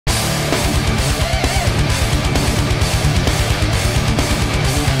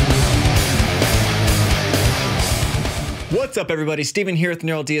What's up, everybody? Steven here with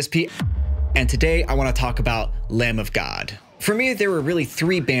Neural DSP, and today I want to talk about Lamb of God. For me, there were really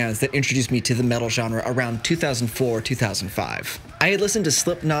three bands that introduced me to the metal genre around 2004-2005. I had listened to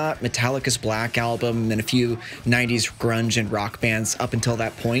Slipknot, Metallica's Black Album, and a few 90s grunge and rock bands up until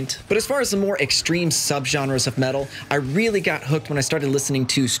that point. But as far as the more extreme subgenres of metal, I really got hooked when I started listening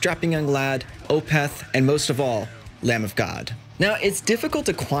to Strapping Young Lad, Opeth, and most of all, Lamb of God. Now, it's difficult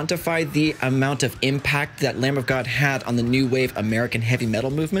to quantify the amount of impact that Lamb of God had on the new wave American heavy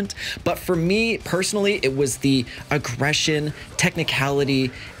metal movement, but for me personally, it was the aggression, technicality,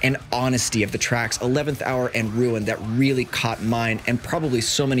 and honesty of the tracks 11th Hour and Ruin that really caught mine and probably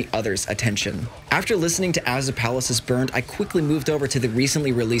so many others' attention. After listening to As the Palace is Burned, I quickly moved over to the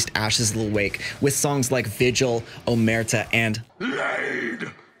recently released Ashes Will Wake with songs like Vigil, Omerta, and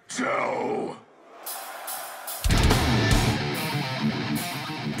Laid to.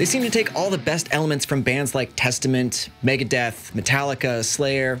 They seem to take all the best elements from bands like Testament, Megadeth, Metallica,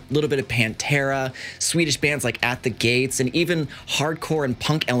 Slayer, a little bit of Pantera, Swedish bands like At the Gates, and even hardcore and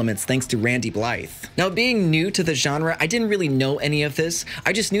punk elements thanks to Randy Blythe. Now, being new to the genre, I didn't really know any of this.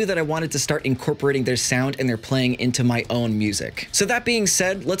 I just knew that I wanted to start incorporating their sound and their playing into my own music. So that being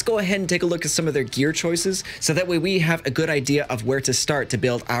said, let's go ahead and take a look at some of their gear choices so that way we have a good idea of where to start to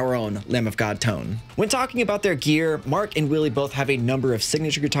build our own Lamb of God tone. When talking about their gear, Mark and Willie both have a number of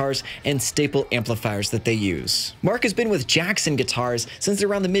signature guitars and staple amplifiers that they use. Mark has been with Jackson guitars since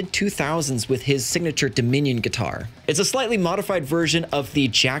around the mid-2000s with his signature Dominion guitar. It's a slightly modified version of the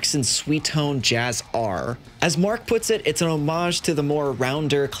Jackson Sweet Tone Jazz R. As Mark puts it, it's an homage to the more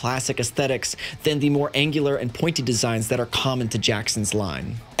rounder, classic aesthetics than the more angular and pointy designs that are common to Jackson's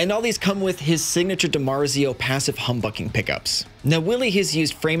line. And all these come with his signature DiMarzio passive humbucking pickups. Now, Willie has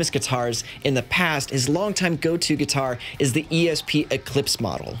used Framus guitars in the past. His longtime go-to guitar is the ESP Eclipse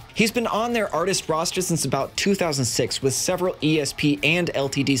model. He's been on their artist roster since about 2006 with several ESP and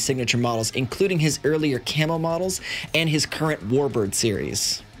LTD signature models, including his earlier Camo models and his current Warbird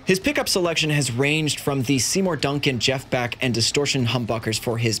series. His pickup selection has ranged from the Seymour Duncan Jeff Beck and distortion humbuckers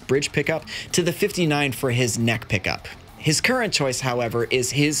for his bridge pickup to the 59 for his neck pickup. His current choice, however,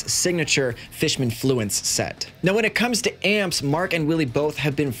 is his signature Fishman Fluence set. Now, when it comes to amps, Mark and Willie both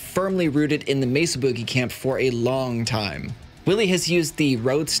have been firmly rooted in the Mesa Boogie camp for a long time. Willie has used the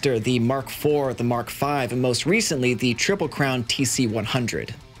Roadster, the Mark IV, the Mark V, and most recently the Triple Crown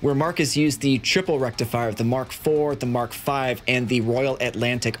TC100. Where Mark has used the triple rectifier of the Mark IV, the Mark V, and the Royal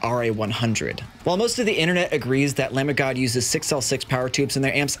Atlantic RA100. While most of the internet agrees that Lamb of God uses 6L6 power tubes in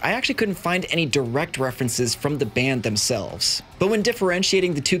their amps, I actually couldn't find any direct references from the band themselves. But when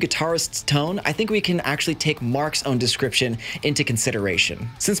differentiating the two guitarists' tone, I think we can actually take Mark's own description into consideration.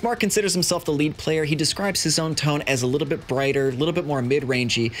 Since Mark considers himself the lead player, he describes his own tone as a little bit brighter, a little bit more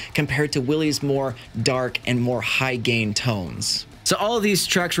mid-rangey, compared to Willie's more dark and more high-gain tones. So all of these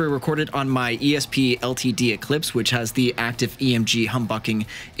tracks were recorded on my ESP LTD Eclipse, which has the active EMG humbucking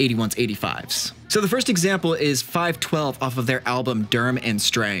 81s 85s. So the first example is 512 off of their album Durham and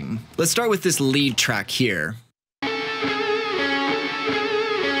Strang. Let's start with this lead track here.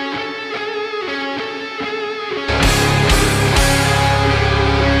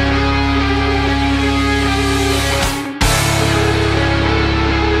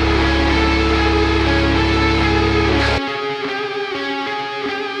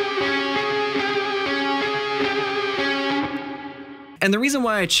 And the reason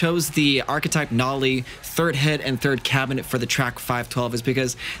why I chose the Archetype Nolly third head and third cabinet for the track 512 is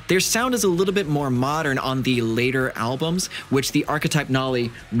because their sound is a little bit more modern on the later albums, which the Archetype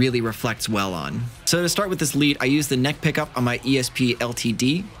Nolly really reflects well on. So to start with this lead, I used the neck pickup on my ESP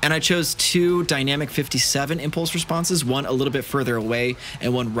LTD, and I chose two dynamic 57 impulse responses, one a little bit further away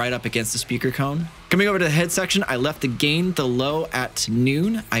and one right up against the speaker cone. Coming over to the head section, I left the gain, the low at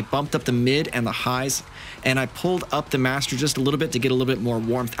noon, I bumped up the mid and the highs, and I pulled up the master just a little bit to get a little bit more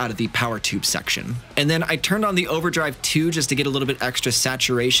warmth out of the power tube section. And then I turned on the overdrive 2 just to get a little bit extra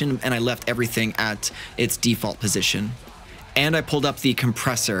saturation, and I left everything at its default position. And I pulled up the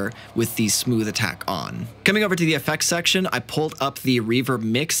compressor with the smooth attack on. Coming over to the effects section, I pulled up the reverb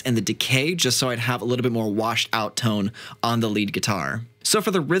mix and the decay just so I'd have a little bit more washed out tone on the lead guitar. So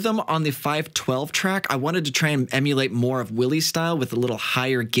for the rhythm on the 512 track, I wanted to try and emulate more of Willie's style with a little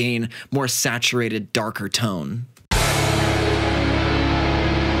higher gain, more saturated, darker tone.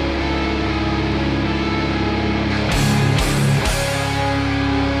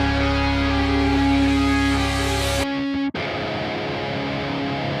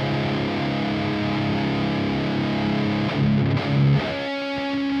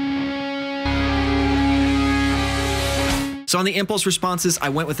 So on the impulse responses, I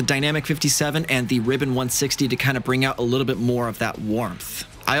went with the Dynamic 57 and the Ribbon 160 to kind of bring out a little bit more of that warmth.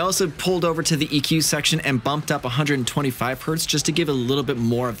 I also pulled over to the EQ section and bumped up 125 Hz just to give it a little bit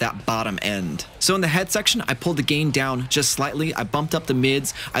more of that bottom end. So in the head section, I pulled the gain down just slightly. I bumped up the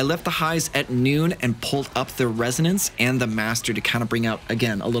mids. I left the highs at noon and pulled up the resonance and the master to kind of bring out,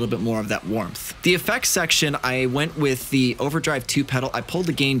 again, a little bit more of that warmth. The effects section, I went with the Overdrive 2 pedal. I pulled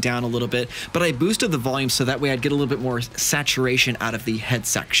the gain down a little bit, but I boosted the volume so that way I'd get a little bit more saturation out of the head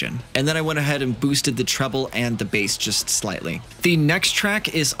section. And then I went ahead and boosted the treble and the bass just slightly. The next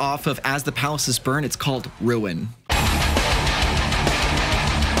track is off of As the Palaces Burn. It's called Ruin.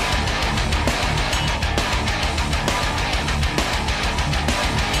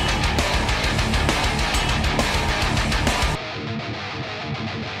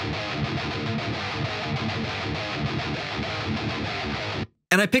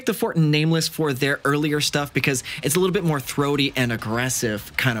 And I picked the Fortin Nameless for their earlier stuff because it's a little bit more throaty and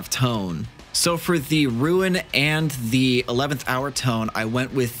aggressive kind of tone. So for the Ruin and the 11th Hour tone, I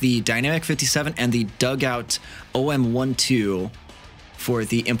went with the Dynamic 57 and the Dugout OM12 for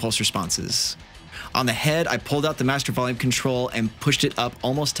the impulse responses. On the head, I pulled out the master volume control and pushed it up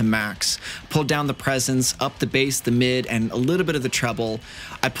almost to max. Pulled down the presence, up the bass, the mid, and a little bit of the treble.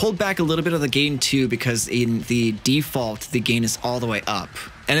 I pulled back a little bit of the gain too because in the default, the gain is all the way up.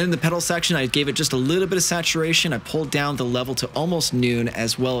 And in the pedal section, I gave it just a little bit of saturation. I pulled down the level to almost noon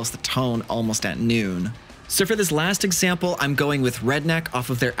as well as the tone almost at noon. So for this last example, I'm going with Redneck off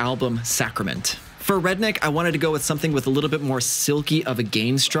of their album Sacrament. For Redneck, I wanted to go with something with a little bit more silky of a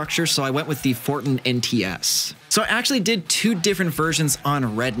gain structure, so I went with the Fortin NTS. So I actually did two different versions on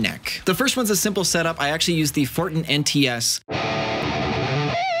Redneck. The first one's a simple setup. I actually used the Fortin NTS.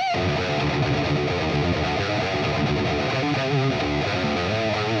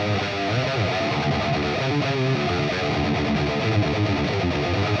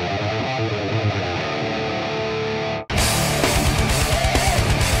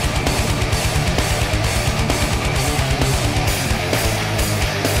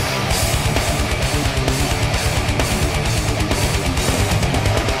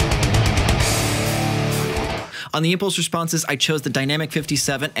 On the impulse responses, I chose the Dynamic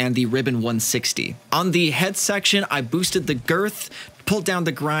 57 and the Ribbon 160. On the head section, I boosted the girth, pulled down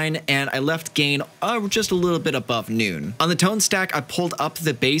the grind, and I left gain just a little bit above noon. On the tone stack, I pulled up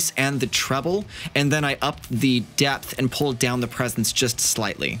the bass and the treble, and then I upped the depth and pulled down the presence just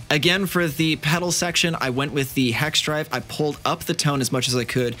slightly. Again, for the pedal section, I went with the hex drive. I pulled up the tone as much as I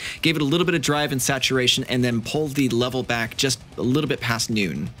could, gave it a little bit of drive and saturation, and then pulled the level back just a little bit past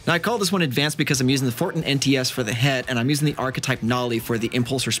noon. Now, I call this one advanced because I'm using the Fortin NTS for the head, and I'm using the Archetype Nolly for the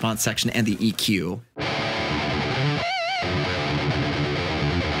impulse response section and the EQ.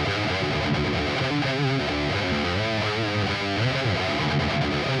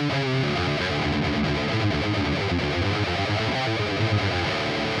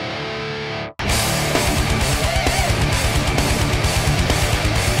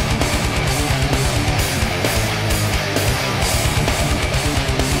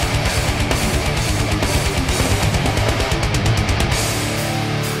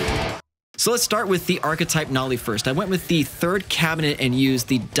 So let's start with the Archetype Nolly first. I went with the third cabinet and used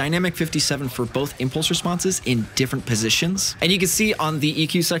the Dynamic 57 for both impulse responses in different positions. And you can see on the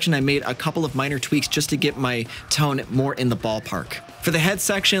EQ section, I made a couple of minor tweaks just to get my tone more in the ballpark. For the head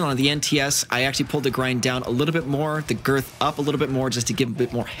section on the NTS, I actually pulled the grind down a little bit more, the girth up a little bit more just to give a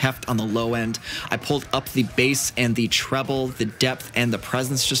bit more heft on the low end. I pulled up the bass and the treble, the depth and the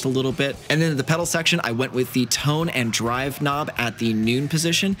presence just a little bit. And then in the pedal section, I went with the tone and drive knob at the noon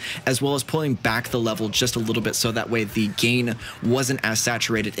position, as well as pulling back the level just a little bit so that way the gain wasn't as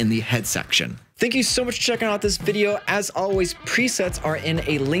saturated in the head section. Thank you so much for checking out this video. As always, presets are in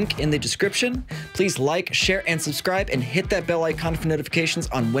a link in the description. Please like, share, and subscribe, and hit that bell icon for notifications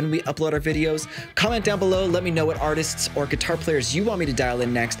on when we upload our videos. Comment down below, let me know what artists or guitar players you want me to dial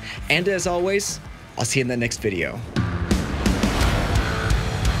in next. And as always, I'll see you in the next video.